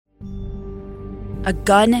a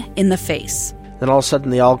gun in the face. Then all of a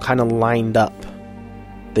sudden, they all kind of lined up.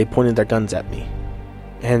 They pointed their guns at me.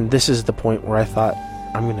 And this is the point where I thought,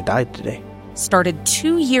 I'm going to die today. Started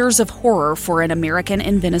 2 years of horror for an American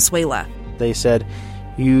in Venezuela. They said,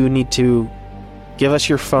 you need to give us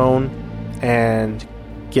your phone and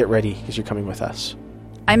get ready because you're coming with us.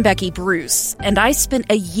 I'm Becky Bruce, and I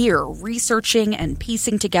spent a year researching and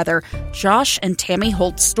piecing together Josh and Tammy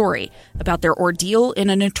Holt's story about their ordeal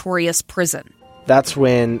in a notorious prison. That's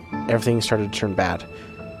when everything started to turn bad.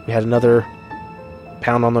 We had another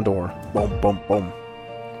pound on the door. Boom, boom, boom.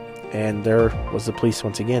 And there was the police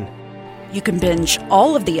once again. You can binge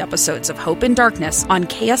all of the episodes of Hope in Darkness on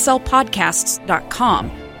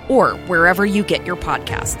KSLpodcasts.com or wherever you get your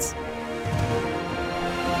podcasts.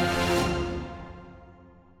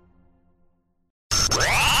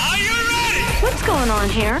 Are you ready? What's going on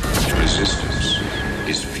here? Resistance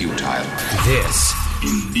is futile. This,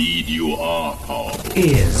 indeed you are, Paul,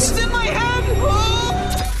 is in my hand.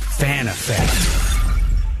 Fan Effect.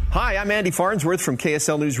 Hi, I'm Andy Farnsworth from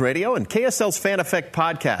KSL News Radio and KSL's Fan Effect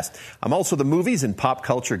podcast. I'm also the movies and pop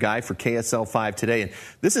culture guy for KSL 5 Today, and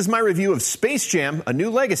this is my review of Space Jam: A New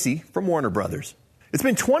Legacy from Warner Brothers. It's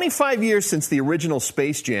been 25 years since the original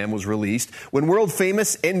Space Jam was released, when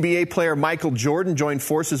world-famous NBA player Michael Jordan joined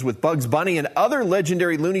forces with Bugs Bunny and other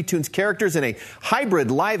legendary Looney Tunes characters in a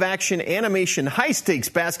hybrid live-action animation high-stakes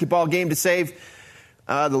basketball game to save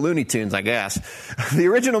the Looney Tunes, I guess. The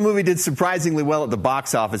original movie did surprisingly well at the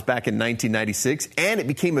box office back in 1996, and it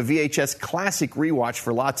became a VHS classic rewatch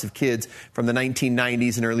for lots of kids from the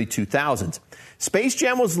 1990s and early 2000s. Space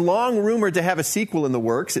Jam was long rumored to have a sequel in the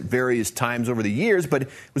works at various times over the years, but it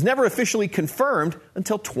was never officially confirmed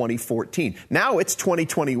until 2014. Now it's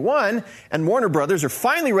 2021, and Warner Brothers are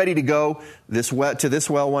finally ready to go to this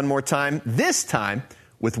well one more time, this time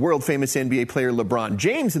with world-famous NBA player LeBron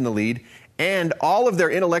James in the lead, and all of their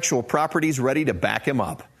intellectual properties ready to back him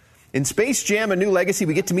up. In Space Jam: A New Legacy,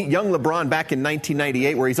 we get to meet young LeBron back in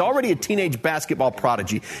 1998, where he's already a teenage basketball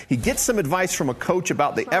prodigy. He gets some advice from a coach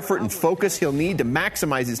about the effort and focus he'll need to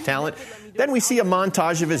maximize his talent. Then we see a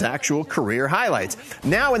montage of his actual career highlights.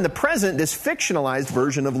 Now, in the present, this fictionalized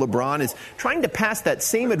version of LeBron is trying to pass that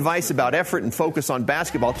same advice about effort and focus on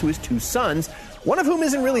basketball to his two sons, one of whom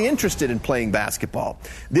isn't really interested in playing basketball.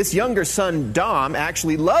 This younger son, Dom,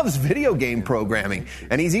 actually loves video game programming,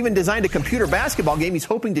 and he's even designed a computer basketball game he's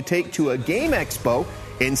hoping to take to a game expo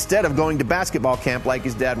instead of going to basketball camp like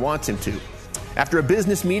his dad wants him to. After a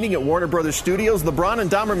business meeting at Warner Brothers Studios, LeBron and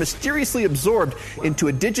Dom are mysteriously absorbed into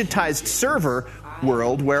a digitized server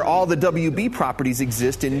world where all the WB properties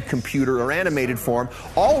exist in computer or animated form,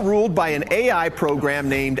 all ruled by an AI program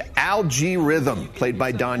named Algorithm, played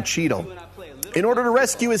by Don Cheadle. In order to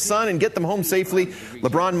rescue his son and get them home safely,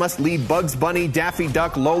 LeBron must lead Bugs Bunny, Daffy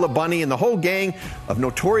Duck, Lola Bunny, and the whole gang of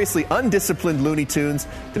notoriously undisciplined Looney Tunes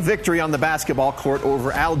to victory on the basketball court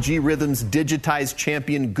over Algorithm's digitized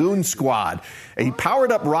champion Goon Squad, a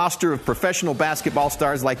powered-up roster of professional basketball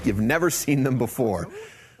stars like you've never seen them before.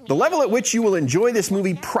 The level at which you will enjoy this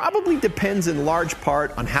movie probably depends in large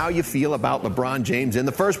part on how you feel about LeBron James in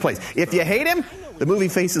the first place. If you hate him, the movie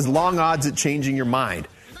faces long odds at changing your mind.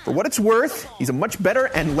 For what it's worth, he's a much better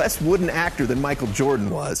and less wooden actor than Michael Jordan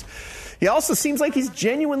was. He also seems like he's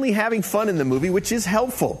genuinely having fun in the movie, which is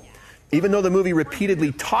helpful. Even though the movie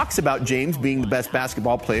repeatedly talks about James being the best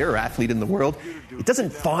basketball player or athlete in the world, it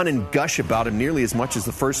doesn't fawn and gush about him nearly as much as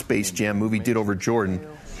the first Space Jam movie did over Jordan,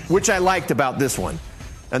 which I liked about this one.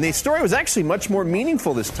 And the story was actually much more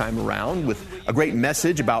meaningful this time around, with a great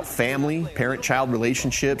message about family, parent-child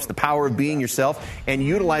relationships, the power of being yourself, and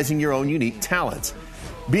utilizing your own unique talents.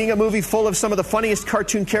 Being a movie full of some of the funniest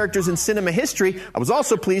cartoon characters in cinema history, I was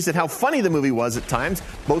also pleased at how funny the movie was at times,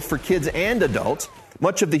 both for kids and adults.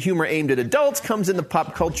 Much of the humor aimed at adults comes in the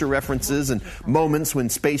pop culture references and moments when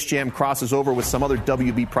Space Jam crosses over with some other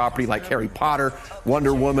WB property like Harry Potter,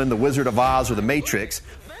 Wonder Woman, The Wizard of Oz, or The Matrix.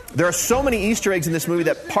 There are so many Easter eggs in this movie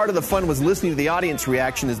that part of the fun was listening to the audience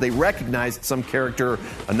reaction as they recognized some character or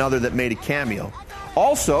another that made a cameo.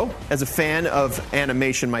 Also, as a fan of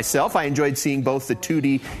animation myself, I enjoyed seeing both the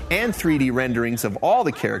 2D and 3D renderings of all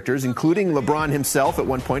the characters, including LeBron himself at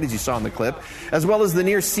one point, as you saw in the clip, as well as the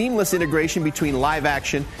near seamless integration between live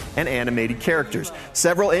action and animated characters.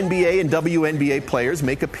 Several NBA and WNBA players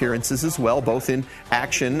make appearances as well, both in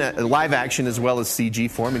action, live action as well as CG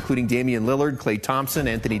form, including Damian Lillard, Klay Thompson,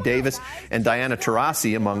 Anthony Davis, and Diana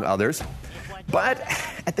Taurasi, among others. But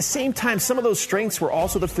at the same time, some of those strengths were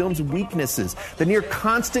also the film's weaknesses. The near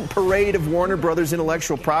constant parade of Warner Brothers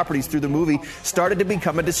intellectual properties through the movie started to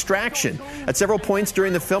become a distraction. At several points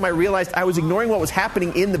during the film, I realized I was ignoring what was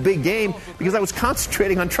happening in the big game because I was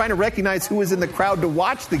concentrating on trying to recognize who was in the crowd to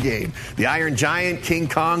watch the game. The Iron Giant, King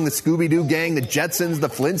Kong, the Scooby-Doo gang, the Jetsons, the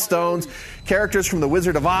Flintstones, characters from The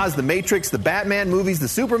Wizard of Oz, The Matrix, the Batman movies, the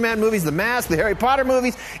Superman movies, The Mask, the Harry Potter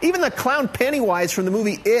movies, even the clown Pennywise from the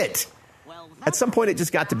movie It. At some point, it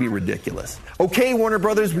just got to be ridiculous. Okay, Warner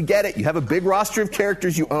Brothers, we get it. You have a big roster of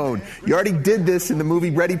characters you own. You already did this in the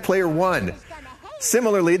movie Ready Player One.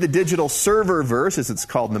 Similarly, the digital serververse, as it's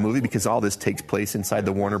called in the movie, because all this takes place inside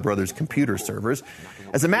the Warner Brothers computer servers,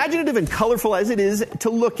 as imaginative and colorful as it is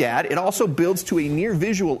to look at, it also builds to a near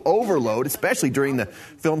visual overload, especially during the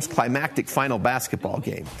film's climactic final basketball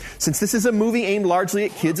game. Since this is a movie aimed largely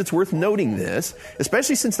at kids, it's worth noting this,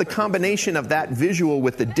 especially since the combination of that visual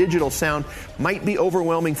with the digital sound might be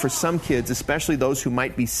overwhelming for some kids, especially those who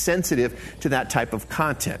might be sensitive to that type of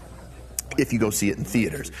content, if you go see it in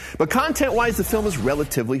theaters. But content-wise, the film is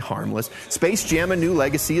relatively harmless. Space Jam: A New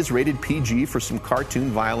Legacy is rated PG for some cartoon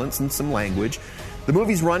violence and some language. The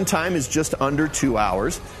movie's runtime is just under 2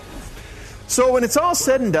 hours. So when it's all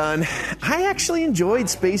said and done, I actually enjoyed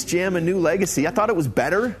Space Jam: A New Legacy. I thought it was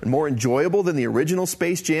better and more enjoyable than the original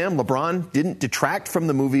Space Jam. LeBron didn't detract from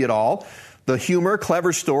the movie at all. The humor,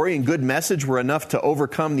 clever story, and good message were enough to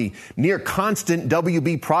overcome the near constant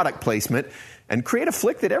WB product placement and create a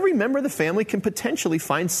flick that every member of the family can potentially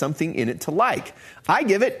find something in it to like. I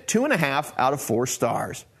give it 2.5 out of 4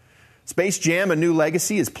 stars. Space Jam: A New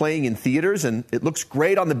Legacy is playing in theaters, and it looks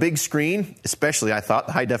great on the big screen, especially, I thought,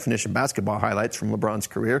 the high-definition basketball highlights from LeBron's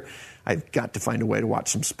career. I've got to find a way to watch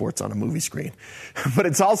some sports on a movie screen. But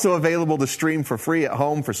it's also available to stream for free at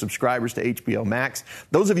home for subscribers to HBO Max.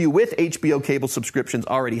 Those of you with HBO cable subscriptions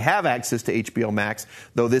already have access to HBO Max,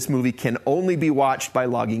 though this movie can only be watched by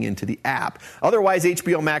logging into the app. Otherwise,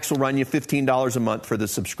 HBO Max will run you $15 a month for the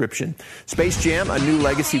subscription. Space Jam: A New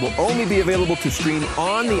Legacy will only be available to stream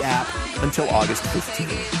on the app until August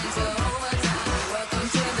 15th.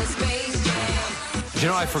 You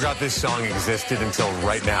know, I forgot this song existed until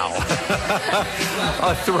right now.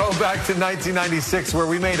 A throwback to 1996 where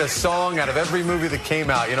we made a song out of every movie that came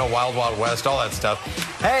out. You know, Wild Wild West, all that stuff.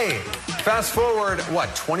 Hey, fast forward,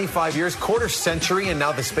 25 years, quarter century, and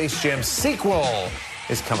now the Space Jam sequel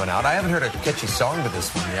is coming out. I haven't heard a catchy song to this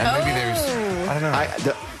one yet. Maybe there's, I don't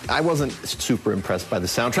know. I wasn't super impressed by the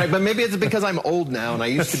soundtrack, but maybe it's because I'm old now and I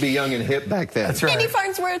used to be young and hip back then. That's right. Andy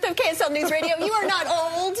Farnsworth of KSL News Radio, you are not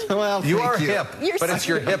old. Well, you are you. hip, but it's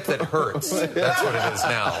your hip that hurts. That's what it is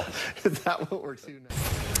now. Is that what we're seeing now?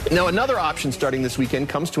 Now, another option starting this weekend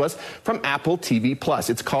comes to us from Apple TV+.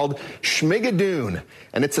 It's called Schmigadoon,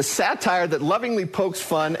 and it's a satire that lovingly pokes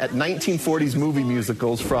fun at 1940s movie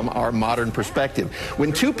musicals from our modern perspective.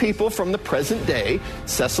 When two people from the present day,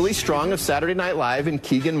 Cecily Strong of Saturday Night Live and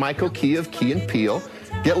Keegan-Michael Key of Key and Peele,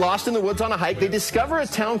 get lost in the woods on a hike, they discover a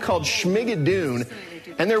town called Schmigadoon,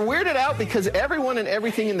 and they're weirded out because everyone and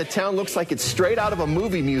everything in the town looks like it's straight out of a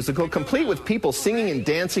movie musical, complete with people singing and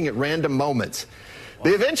dancing at random moments.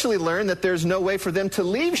 They eventually learn that there's no way for them to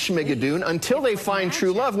leave Schmigadoon until they find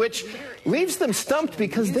true love, which leaves them stumped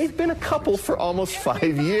because they've been a couple for almost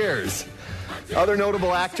 5 years. Other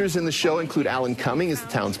notable actors in the show include Alan Cumming as the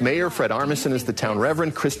town's mayor, Fred Armisen as the town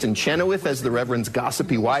reverend, Kristen Chenoweth as the reverend's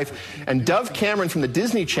gossipy wife, and Dove Cameron from the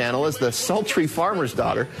Disney Channel as the sultry farmer's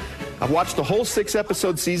daughter. I've watched the whole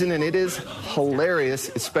 6-episode season, and it is hilarious,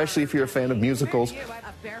 especially if you're a fan of musicals.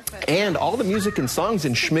 And all the music and songs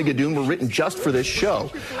in Schmigadoon were written just for this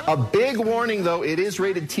show. A big warning, though, it is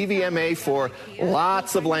rated TVMA for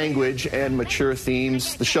lots of language and mature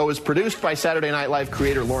themes. The show is produced by Saturday Night Live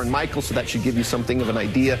creator Lorne Michaels, so that should give you something of an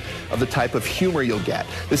idea of the type of humor you'll get.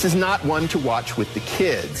 This is not one to watch with the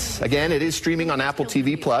kids. Again, it is streaming on Apple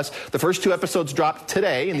TV+. The first 2 episodes dropped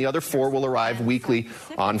today, and the other 4 will arrive weekly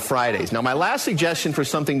on Fridays. Now, my last suggestion for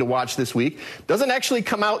something to watch this week doesn't actually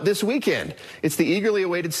come out this weekend. It's the eagerly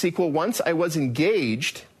awaited sequel, Once I Was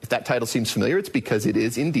Engaged. If that title seems familiar, it's because it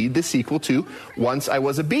is indeed the sequel to Once I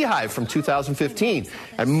Was a Beehive from 2015.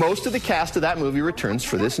 And most of the cast of that movie returns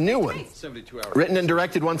for this new one. Written and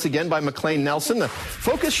directed once again by McLean Nelson, the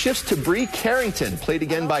focus shifts to Bree Carrington, played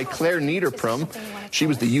again by Claire Niederprum. She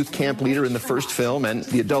was the youth camp leader in the first film and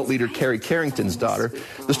the adult leader Carrie Carrington's daughter.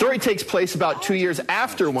 The story takes place about 2 years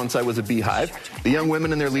after Once I Was a Beehive. The young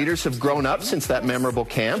women and their leaders have grown up since that memorable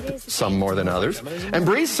camp, some more than others. And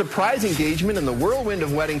Bree's surprise engagement and the whirlwind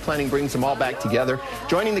of wedding planning brings them all back together.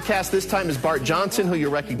 Joining the cast this time is Bart Johnson, who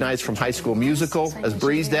you'll recognize from High School Musical as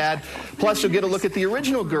Bree's dad. Plus, you'll get a look at the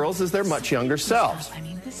original girls as their much younger selves.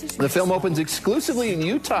 The film opens exclusively in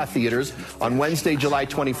Utah theaters on Wednesday, July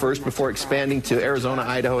 21st, before expanding to Arizona,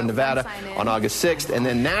 Idaho, and Nevada on August 6th, and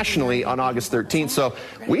then nationally on August 13th. So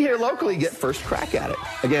we here locally get first crack at it.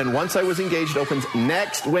 Again, Once I Was Engaged opens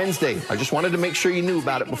next Wednesday. I just wanted to make sure you knew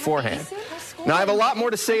about it beforehand. Now, I have a lot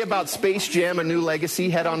more to say about Space Jam: A New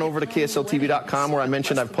Legacy. Head on over to KSLTV.com, where I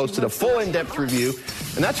mentioned I've posted a full in-depth review.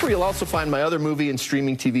 And that's where you'll also find my other movie and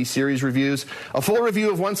streaming TV series reviews. A full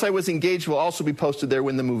review of Once I Was Engaged will also be posted there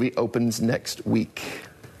when the movie opens next week.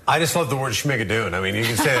 I just love the word schmigadoon. I mean, you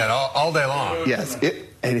can say that all day long. Yes,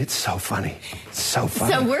 and it's so funny. So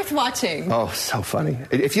funny. So worth watching. Oh, so funny.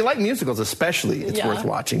 If you like musicals especially, it's worth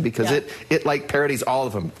watching because it like parodies all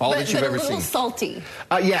of them, all that you've ever seen. But a little salty.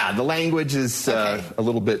 Yeah, the language is a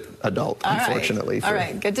little bit adult, unfortunately. All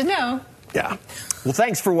right, good to know. Yeah. Well,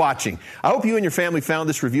 thanks for watching. I hope you and your family found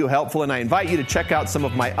this review helpful, and I invite you to check out some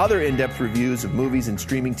of my other in-depth reviews of movies and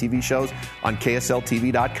streaming TV shows on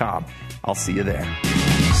KSLTV.com. I'll see you there.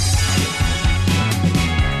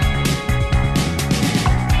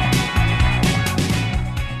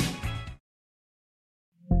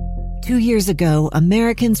 2 years ago,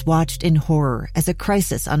 Americans watched in horror as a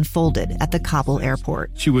crisis unfolded at the Kabul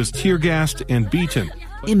airport. She was tear-gassed and beaten.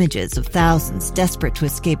 Images of thousands desperate to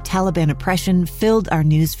escape Taliban oppression filled our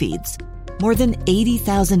news feeds. More than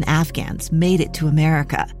 80,000 Afghans made it to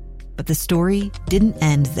America. But the story didn't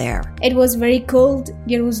end there. It was very cold.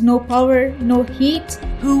 There was no power, no heat.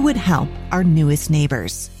 Who would help our newest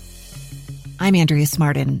neighbors? I'm Andrea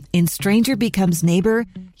Smartin. In Stranger Becomes Neighbor,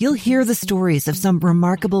 you'll hear the stories of some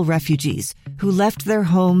remarkable refugees who left their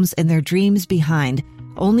homes and their dreams behind,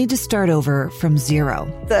 only to start over from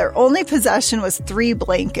zero. Their only possession was 3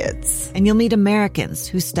 blankets. And you'll meet Americans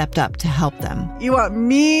who stepped up to help them. You want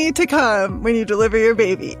me to come when you deliver your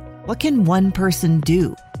baby. What can one person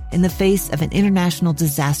do in the face of an international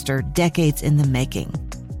disaster decades in the making?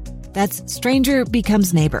 That's Stranger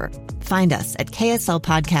Becomes Neighbor. Find us at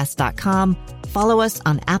kslpodcast.com. Follow us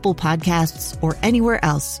on Apple Podcasts or anywhere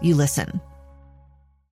else you listen.